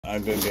I'll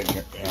go get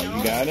her.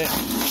 You got it?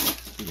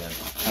 You got it.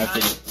 I'm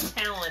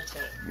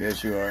talented.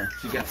 Yes, you are.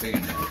 She got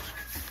fingernails.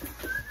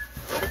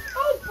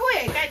 Oh boy,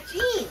 I got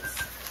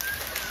jeans.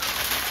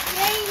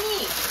 Yay me.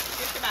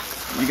 Here's the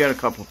box. You got a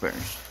couple pairs.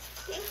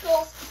 Thank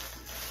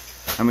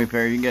you. How many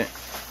pairs you get?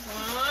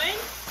 1,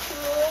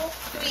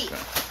 2, 3. Okay.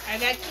 I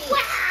got jeans.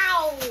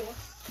 Wow!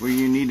 Well,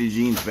 you needed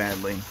jeans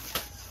badly.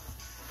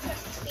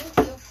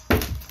 Thank you.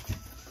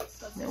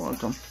 You're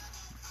welcome.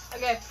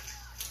 Okay,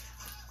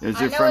 Is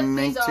I it know from what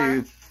Mink these to...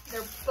 are.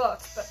 They're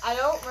books, but I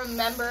don't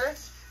remember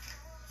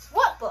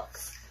what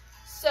books.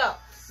 So,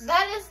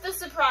 that is the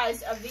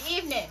surprise of the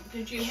evening.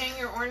 Did you hang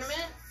your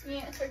ornament?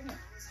 Yeah, it's right here.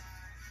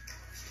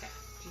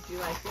 Did you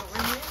like your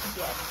ornament?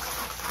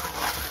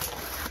 Yes.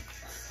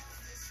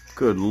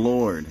 Good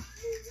Lord.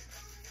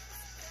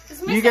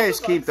 This is my You guys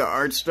second keep book. the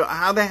art store.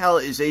 How the hell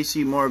is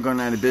AC Moore going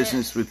out of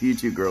business with you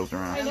two girls I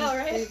around? know,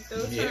 right?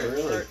 Those Yeah, are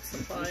really. art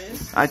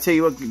supplies. I tell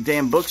you what,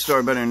 damn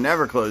bookstore better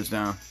never close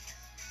down.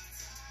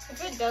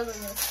 If it does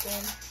on this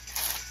game.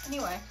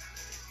 Anyway,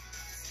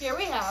 here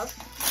we have.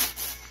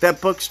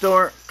 That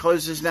bookstore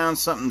closes down,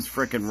 something's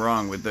freaking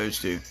wrong with those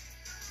two.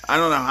 I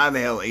don't know how the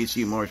hell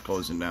AC Moore's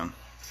closing down.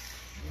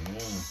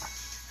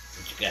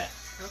 What you got?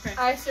 Okay.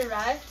 I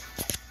survived.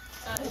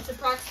 It's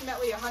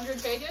approximately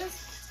 100 pages,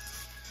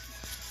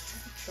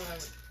 So I'm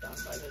done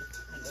by the end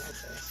of the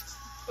day.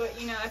 but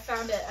you know, I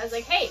found it. I was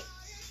like, hey,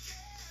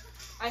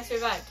 I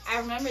survived. I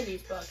remember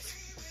these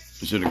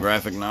books. Is it a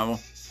graphic novel?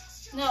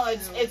 No,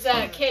 it's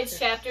a kids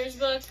chapters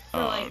book for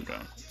Oh, like okay.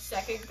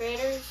 second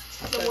graders.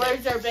 The So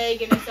words are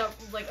big and it's up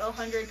like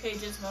 100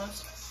 pages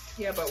most.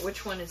 Yeah, but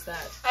which one is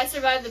that? I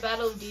survived the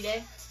Battle of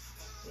D-Day,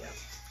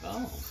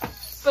 Oh.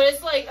 but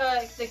it's like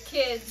the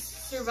kids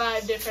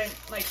survive different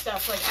like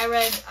stuff. Like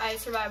I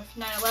survived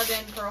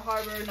 9/11, Pearl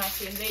Harbor,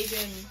 Nazi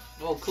invasion.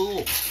 Oh,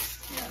 cool.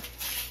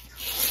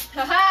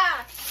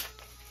 Haha!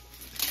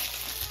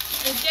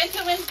 The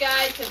Gentleman's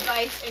Guide to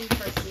Vice and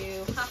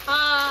Virtue.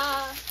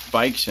 Haha!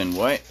 Bikes and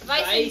what?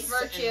 Vice, and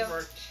Virtue. And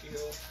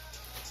virtue.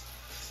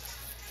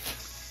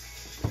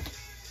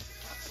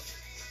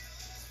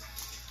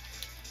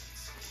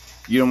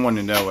 You don't want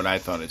to know what I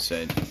thought it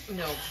said.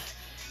 No.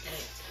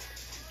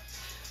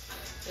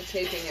 They're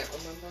taping it,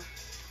 remember?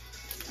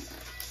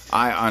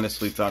 I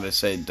honestly thought it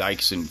said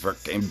Dykes and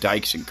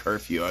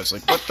curfew. I was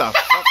like, what the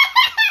fuck?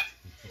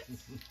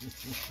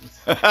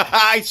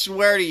 I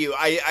swear to you,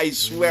 I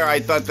swear I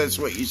thought that's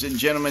what you said.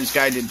 Gentleman's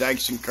Guide to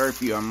Dykes and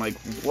Curfew. I'm like,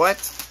 what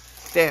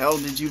the hell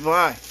did you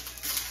buy?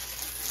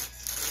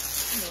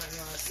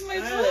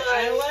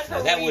 I let her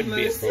Now, that wouldn't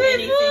be read most appropriate.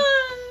 anything.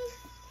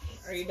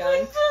 Are you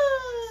done?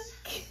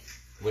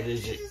 What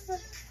is it?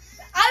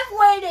 I've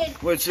waited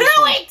What's 2 this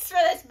one? weeks for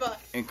this book.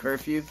 And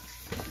curfew?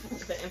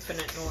 The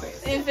infinite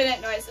noise.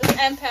 Infinite Noise. It's an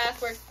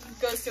empath where it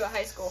goes to a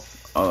high school.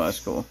 Oh, that's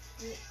cool.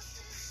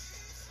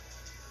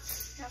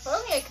 Now, if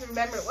only I could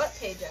remember what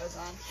page I was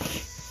on.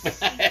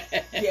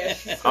 Yeah,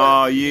 she said.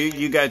 Oh,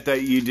 you got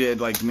that? You did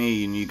like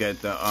me, and you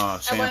got the I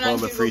went sample, on the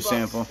Google free Books.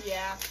 sample.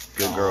 Yeah.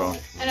 Good girl.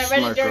 And I read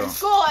Smart it during girl.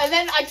 school, and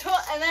then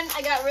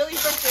I got really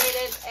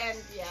frustrated, and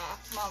yeah,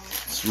 Mom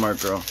Smart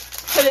girl.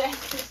 put it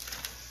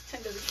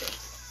into the tree.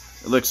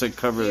 It looks like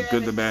cover Here, of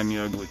Good, Evan. the Bad, and the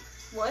Ugly.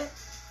 What?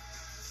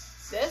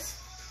 This?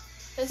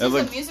 This That is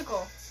look- a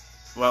musical.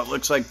 Well, it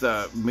looks like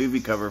the movie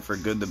cover for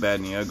Good, the Bad,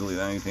 and the Ugly.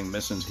 The only thing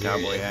missing is a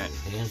cowboy hat.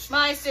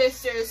 My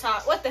sister's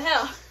hot. What the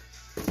hell?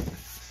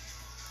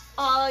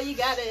 All you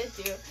gotta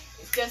do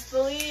is just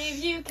believe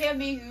you can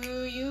be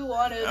who you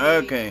wanna be.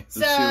 Okay, let's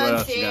see what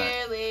else you got.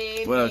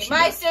 Sincerely What me. else you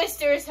My got?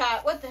 sister's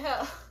hot. What the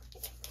hell?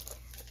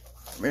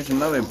 There's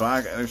another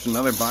box. There's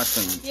another box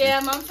in. Yeah,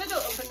 Mom said to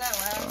open that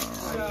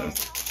last. okay.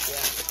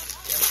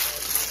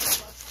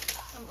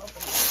 I'm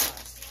opening that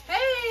last.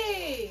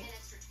 Hey!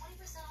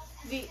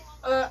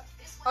 The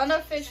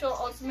unofficial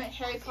Ultimate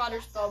Harry Potter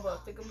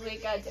Spellbook, the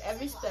complete guide to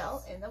every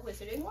spell in the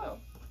wizarding world.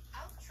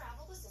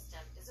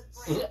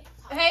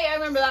 Hey, I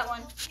remember that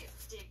one.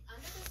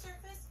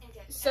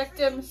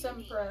 Sectum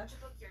Sempra.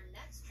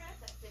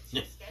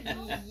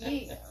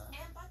 Yeah.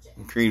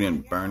 Creed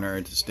and burn her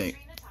at the stake.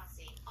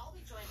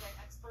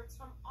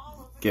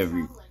 Give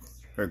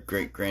her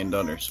great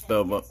granddaughter a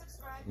spell book.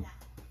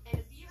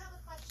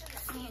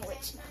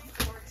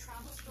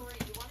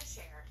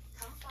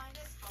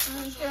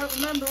 I can't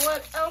remember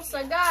what else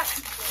I got.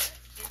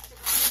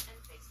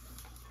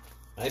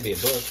 Might be a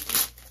book.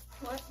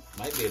 What?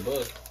 Might be a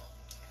book.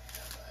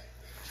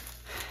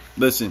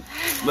 Listen.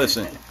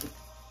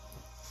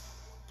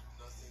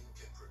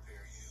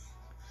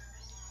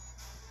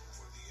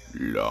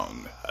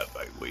 Long have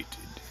I waited.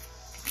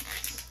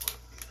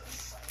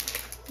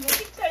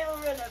 Maybe Taylor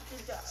ran up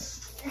to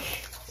die.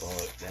 Well,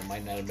 that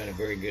might not have been a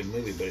very good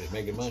movie, but it's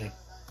making money.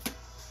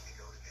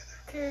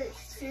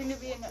 Soon to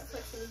be a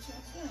Netflix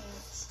original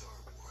series.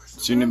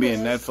 Soon to be a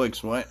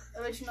Netflix what?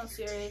 Original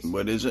series.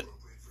 What is it?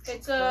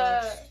 It's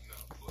a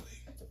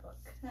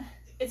book.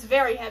 It's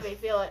very heavy.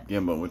 Feel it. Yeah,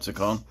 but what's it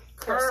called?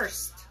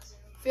 Cursed.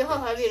 Feel how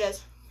heavy it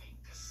is.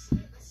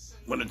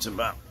 What it's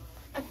about?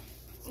 I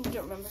don't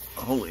remember.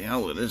 Holy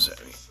hell, it is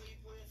heavy.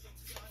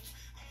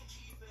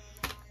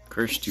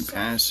 Cursed to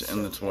pass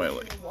in the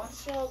twilight.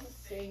 Watch all the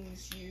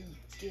things you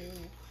do.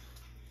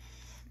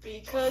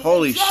 Because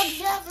Holy the drugs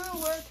never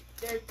work.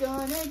 They're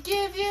gonna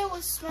give you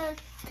a smirk.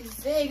 Cause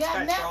they got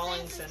Got nothing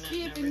drawings for in it and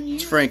keeping everything. you.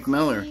 It's Frank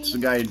Miller. It's the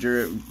guy who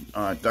drew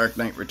Dark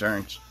Knight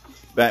Returns.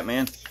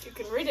 Batman. You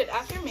can read it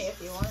after me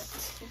if you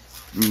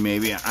want.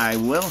 Maybe I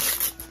will.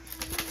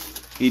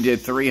 He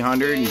did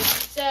 300. And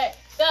Say,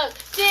 the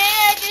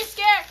did you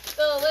scare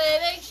the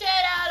living shit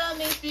out of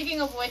me?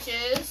 Speaking of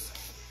witches.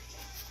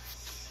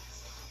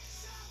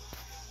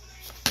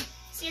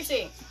 Circe,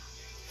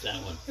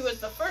 That one. who was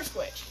the first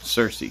witch.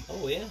 Cersei.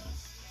 Oh, yeah.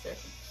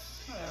 Circe.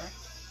 Whatever.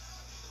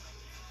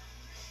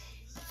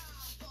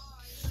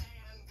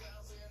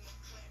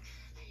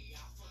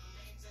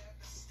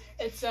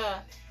 It's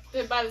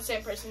by the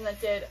same person that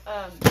did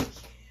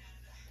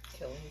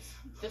Killings.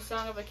 The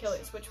Song of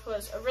Achilles, which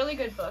was a really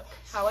good book.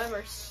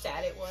 However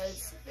sad it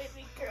was. It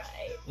made me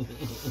cry.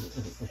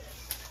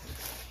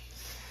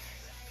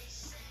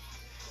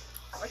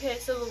 Okay,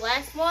 so the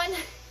last one.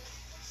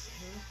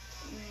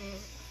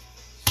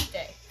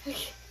 Stay.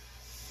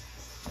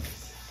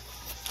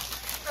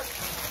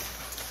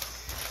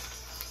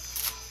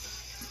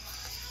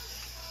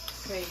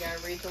 Okay, you gotta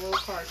read the little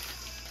card.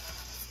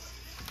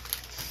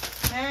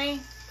 Merry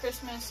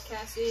Christmas,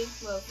 Cassie.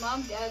 Love,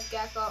 Mom, Dad,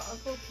 Gacka,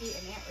 Uncle Pete,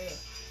 and Aunt Rie.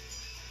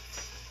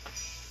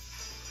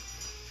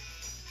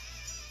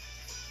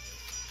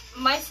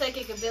 My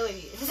psychic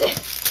abilities.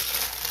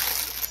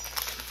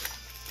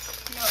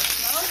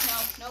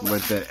 No way.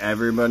 What did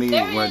everybody?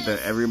 There What is- did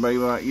everybody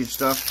bought you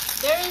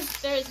stuff?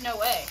 There is no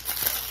way.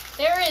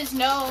 There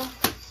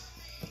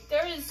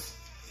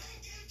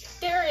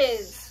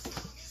is.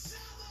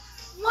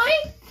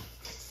 What?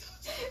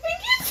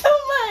 Thank you so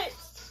much.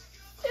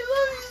 I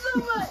love you so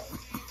much.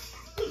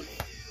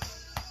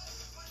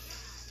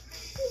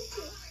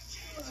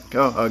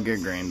 Go hug your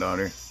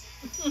granddaughter.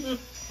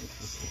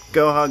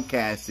 Go hug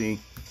Cassie.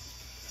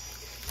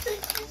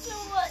 Thank you so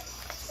much.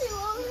 I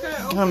love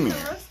you. Come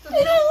here. I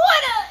don't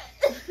wanna.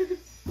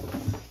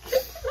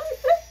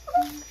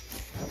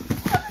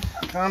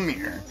 Come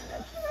here.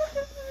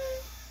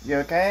 You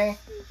okay?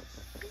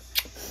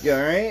 You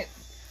alright?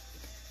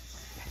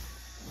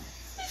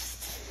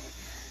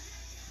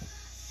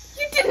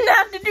 You didn't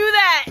have to do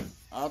that.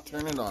 I'll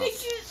turn it off.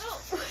 Thank you so.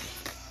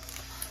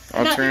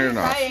 I'll not turn it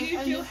off. crying.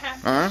 You do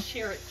have to Huh?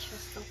 share it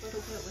just a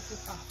little bit with your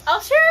papa. I'll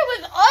share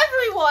it with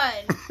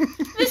everyone.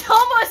 This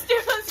homeless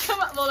dude, let's come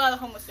up. Well, not a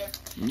homeless dude.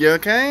 You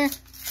okay?